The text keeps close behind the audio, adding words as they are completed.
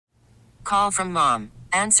Call from mom.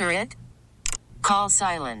 Answer it. Call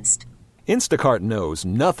silenced. Instacart knows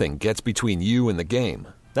nothing gets between you and the game.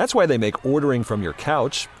 That's why they make ordering from your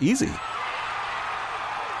couch easy.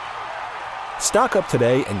 Stock up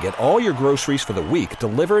today and get all your groceries for the week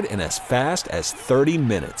delivered in as fast as 30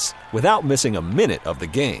 minutes without missing a minute of the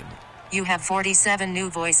game. You have 47 new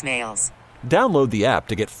voicemails. Download the app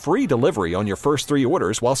to get free delivery on your first 3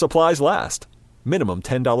 orders while supplies last. Minimum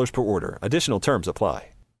 $10 per order. Additional terms apply.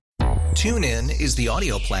 TuneIn is the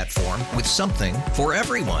audio platform with something for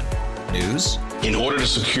everyone. News. In order to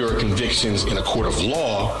secure convictions in a court of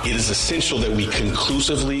law, it is essential that we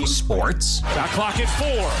conclusively. Sports. Shot clock at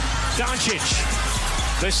 4.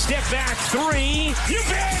 Doncic. The step back 3. You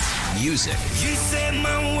bet. Music. You set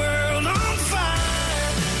my world on fire.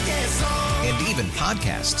 Yes, and even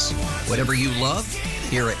podcasts. Whatever you love,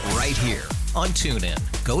 hear it right here on TuneIn.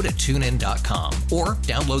 Go to TuneIn.com or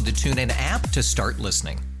download the TuneIn app to start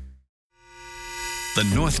listening.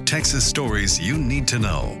 The North Texas stories you need to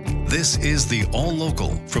know. This is the All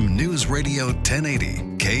Local from News Radio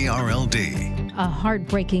 1080 KRLD. A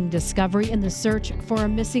heartbreaking discovery in the search for a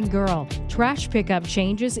missing girl. Trash pickup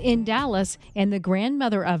changes in Dallas, and the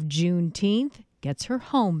grandmother of Juneteenth gets her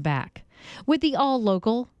home back. With the All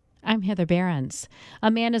Local, I'm Heather Behrens. A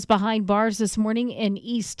man is behind bars this morning in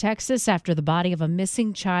East Texas after the body of a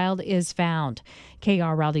missing child is found.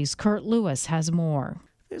 KRLD's Kurt Lewis has more.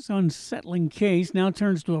 This unsettling case now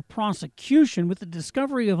turns to a prosecution with the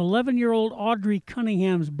discovery of 11-year-old Audrey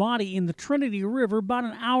Cunningham's body in the Trinity River about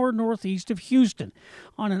an hour northeast of Houston.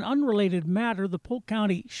 On an unrelated matter, the Polk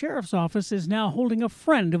County Sheriff's Office is now holding a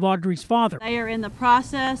friend of Audrey's father. They are in the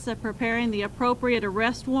process of preparing the appropriate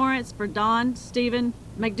arrest warrants for Don Stephen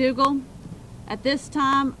McDougal. At this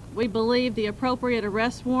time, we believe the appropriate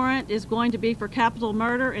arrest warrant is going to be for capital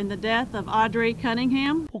murder in the death of Audrey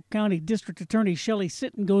Cunningham. Polk County District Attorney Shelley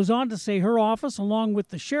Sitton goes on to say her office, along with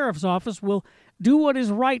the Sheriff's Office, will do what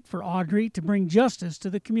is right for Audrey to bring justice to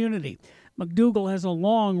the community. McDougal has a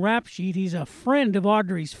long rap sheet. He's a friend of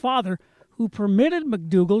Audrey's father, who permitted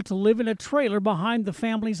McDougal to live in a trailer behind the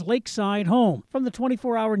family's lakeside home. From the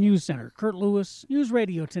 24-hour news center, Kurt Lewis, News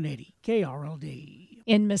Radio 1080, KRLD.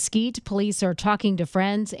 In Mesquite, police are talking to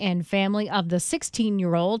friends and family of the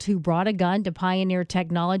 16-year-old who brought a gun to Pioneer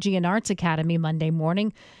Technology and Arts Academy Monday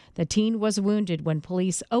morning. The teen was wounded when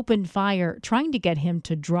police opened fire, trying to get him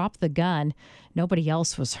to drop the gun. Nobody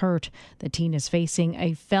else was hurt. The teen is facing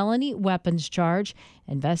a felony weapons charge.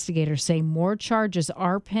 Investigators say more charges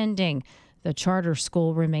are pending. The charter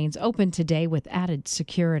school remains open today with added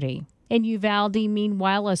security. In Uvalde,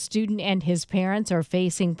 meanwhile, a student and his parents are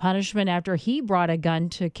facing punishment after he brought a gun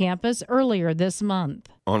to campus earlier this month.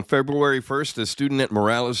 On February 1st, a student at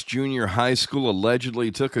Morales Junior High School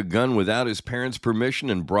allegedly took a gun without his parents' permission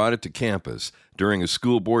and brought it to campus. During a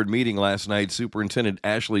school board meeting last night, Superintendent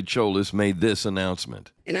Ashley Cholis made this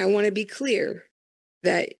announcement. And I want to be clear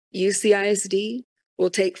that UCISD will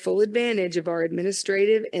take full advantage of our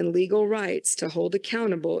administrative and legal rights to hold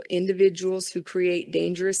accountable individuals who create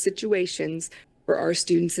dangerous situations for our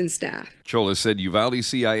students and staff. Cholis said Uvalde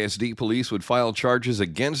CISD police would file charges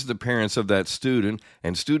against the parents of that student,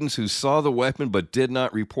 and students who saw the weapon but did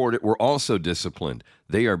not report it were also disciplined.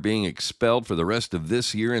 They are being expelled for the rest of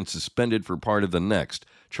this year and suspended for part of the next.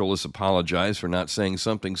 Cholis apologized for not saying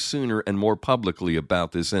something sooner and more publicly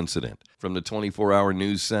about this incident. From the 24-hour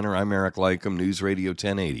news center, I'm Eric Lycum, News Radio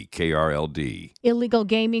 1080, KRLD. Illegal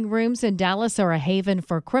gaming rooms in Dallas are a haven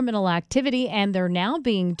for criminal activity, and they're now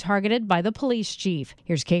being targeted by the police chief.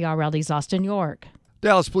 Here's KRLD's Austin York.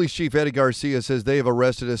 Dallas Police Chief Eddie Garcia says they have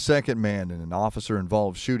arrested a second man in an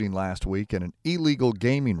officer-involved shooting last week in an illegal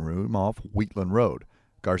gaming room off Wheatland Road.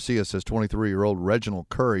 Garcia says 23-year-old Reginald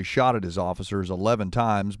Curry shot at his officers 11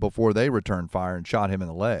 times before they returned fire and shot him in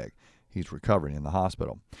the leg. He's recovering in the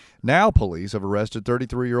hospital. Now police have arrested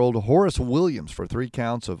 33-year-old Horace Williams for 3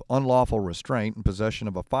 counts of unlawful restraint and possession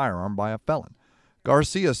of a firearm by a felon.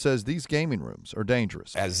 Garcia says these gaming rooms are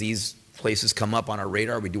dangerous. As these places come up on our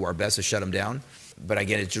radar, we do our best to shut them down. But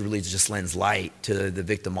again, it really just lends light to the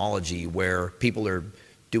victimology where people are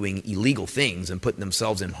doing illegal things and putting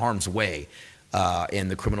themselves in harm's way.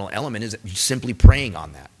 And the criminal element is simply preying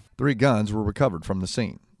on that. 3 guns were recovered from the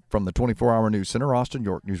scene. From the 24-hour news center, Austin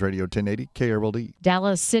York, News Radio 1080, KRLD.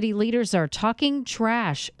 Dallas city leaders are talking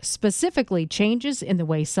trash, specifically changes in the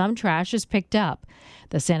way some trash is picked up.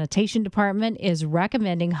 The sanitation department is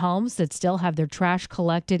recommending homes that still have their trash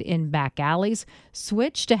collected in back alleys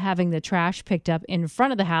switch to having the trash picked up in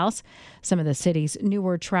front of the house. Some of the city's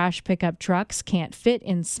newer trash pickup trucks can't fit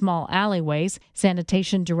in small alleyways.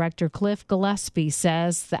 Sanitation Director Cliff Gillespie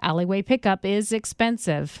says the alleyway pickup is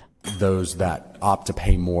expensive. Those that opt to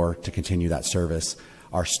pay more to continue that service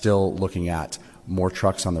are still looking at more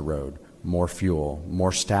trucks on the road, more fuel,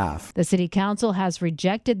 more staff. The City Council has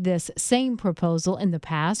rejected this same proposal in the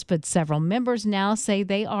past, but several members now say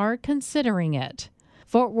they are considering it.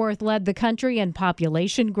 Fort Worth led the country in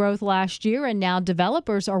population growth last year, and now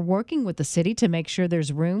developers are working with the city to make sure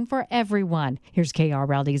there's room for everyone. Here's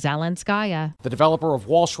KRLD's Alan Skaya. The developer of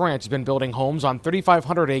Walsh Ranch has been building homes on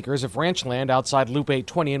 3,500 acres of ranch land outside Loop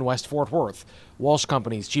 820 in West Fort Worth. Walsh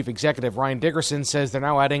Company's chief executive Ryan Dickerson says they're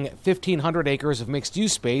now adding 1,500 acres of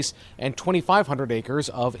mixed-use space and 2,500 acres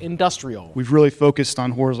of industrial. We've really focused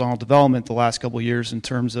on horizontal development the last couple of years in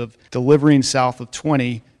terms of delivering south of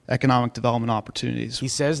 20 economic development opportunities. He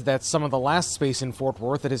says that's some of the last space in Fort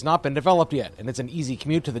Worth that has not been developed yet, and it's an easy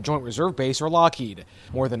commute to the Joint Reserve Base or Lockheed.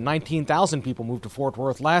 More than 19,000 people moved to Fort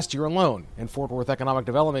Worth last year alone, and Fort Worth Economic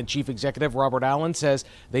Development Chief Executive Robert Allen says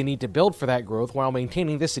they need to build for that growth while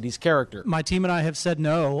maintaining the city's character. My team and I have said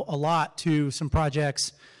no a lot to some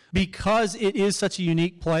projects because it is such a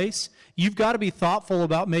unique place. You've got to be thoughtful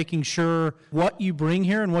about making sure what you bring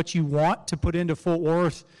here and what you want to put into Fort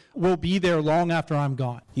Worth will be there long after I'm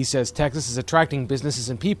gone. He says Texas is attracting businesses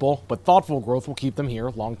and people, but thoughtful growth will keep them here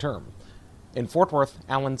long term. In Fort Worth,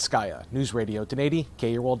 Alan Skaya, News Radio 1080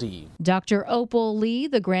 KRLD. Dr. Opal Lee,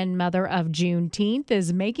 the grandmother of Juneteenth,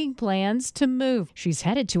 is making plans to move. She's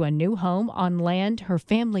headed to a new home on land her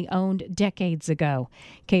family owned decades ago.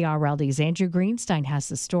 KRLD's Andrew Greenstein has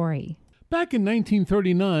the story. Back in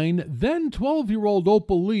 1939, then 12-year-old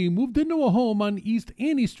Opal Lee moved into a home on East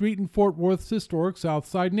Annie Street in Fort Worth's historic South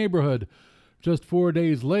Side neighborhood. Just 4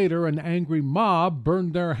 days later, an angry mob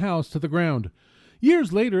burned their house to the ground.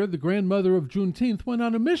 Years later, the grandmother of Juneteenth went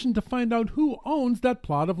on a mission to find out who owns that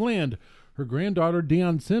plot of land. Her granddaughter,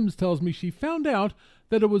 Deion Sims, tells me she found out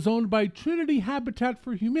that it was owned by Trinity Habitat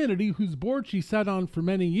for Humanity, whose board she sat on for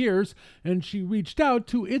many years, and she reached out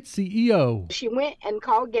to its CEO. She went and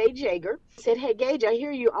called Gage Yeager, said, "Hey, Gage, I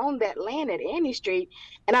hear you own that land at Annie Street,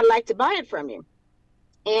 and I'd like to buy it from you."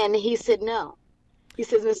 And he said, no. He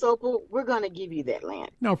says, "Miss Opal, we're going to give you that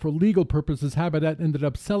land." Now, for legal purposes, Habitat ended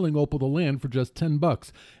up selling Opal the land for just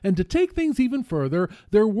 $10. And to take things even further,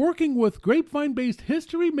 they're working with Grapevine-based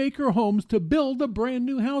History Maker Homes to build a brand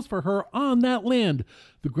new house for her on that land.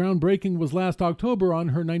 The groundbreaking was last October on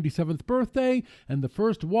her 97th birthday, and the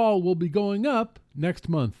first wall will be going up next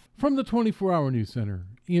month. From the 24-Hour News Center,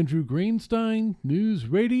 Andrew Greenstein, News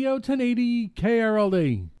Radio 1080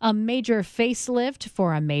 KRLD. A major facelift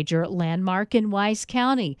for a major landmark in Wise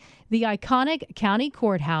County. The iconic county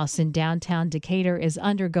courthouse in downtown Decatur is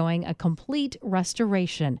undergoing a complete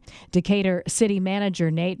restoration. Decatur City Manager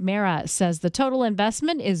Nate Mara says the total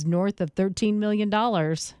investment is north of $13 million.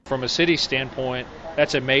 From a city standpoint,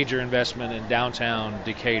 that's a major investment in downtown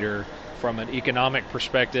Decatur from an economic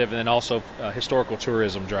perspective and then also a historical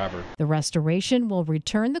tourism driver. The restoration will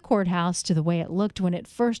return the courthouse to the way it looked when it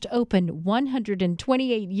first opened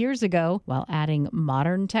 128 years ago, while adding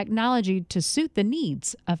modern technology to suit the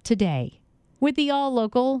needs of today. With the All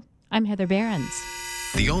Local, I'm Heather Behrens.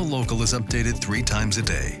 The All Local is updated 3 times a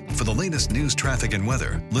day. For the latest news, traffic, and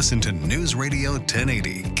weather, listen to News Radio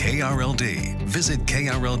 1080 KRLD. Visit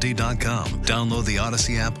KRLD.com, download the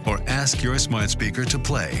Odyssey app, or ask your smart speaker to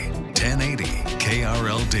play 1080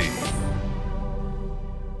 KRLD.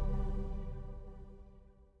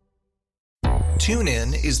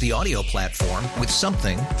 TuneIn is the audio platform with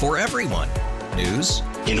something for everyone. News.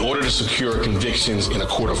 In order to secure convictions in a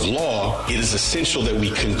court of law, it is essential that we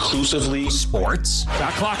conclusively. Sports.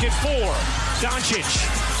 Shot clock at 4.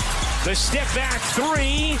 Doncic. The step back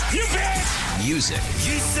 3. You bet. Music.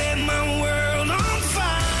 You set my world on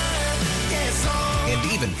fire. Yes,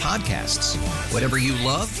 and even podcasts. Whatever you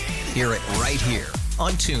love, hear it right here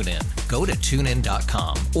on TuneIn. Go to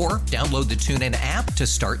TuneIn.com or download the TuneIn app to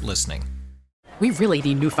start listening. We really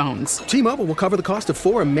need new phones. T-Mobile will cover the cost of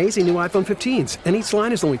 4 amazing new iPhone 15s, and each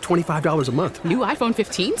line is only $25 a month. New iPhone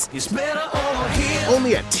 15s? It's better over here.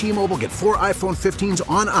 Only at T-Mobile, get 4 iPhone 15s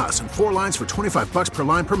on us and 4 lines for $25 per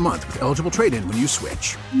line per month with eligible trade-in when you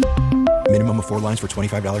switch. Minimum of 4 lines for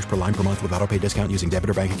 $25 per line per month with autopay discount using debit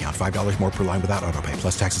or bank account. $5 more per line without autopay,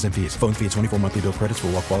 plus taxes and fees. Phone fee at 24 monthly bill credits for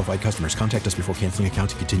well-qualified customers. Contact us before canceling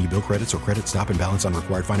account to continue bill credits or credit stop and balance on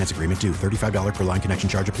required finance agreement due. $35 per line connection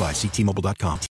charge applies. See T-Mobile.com.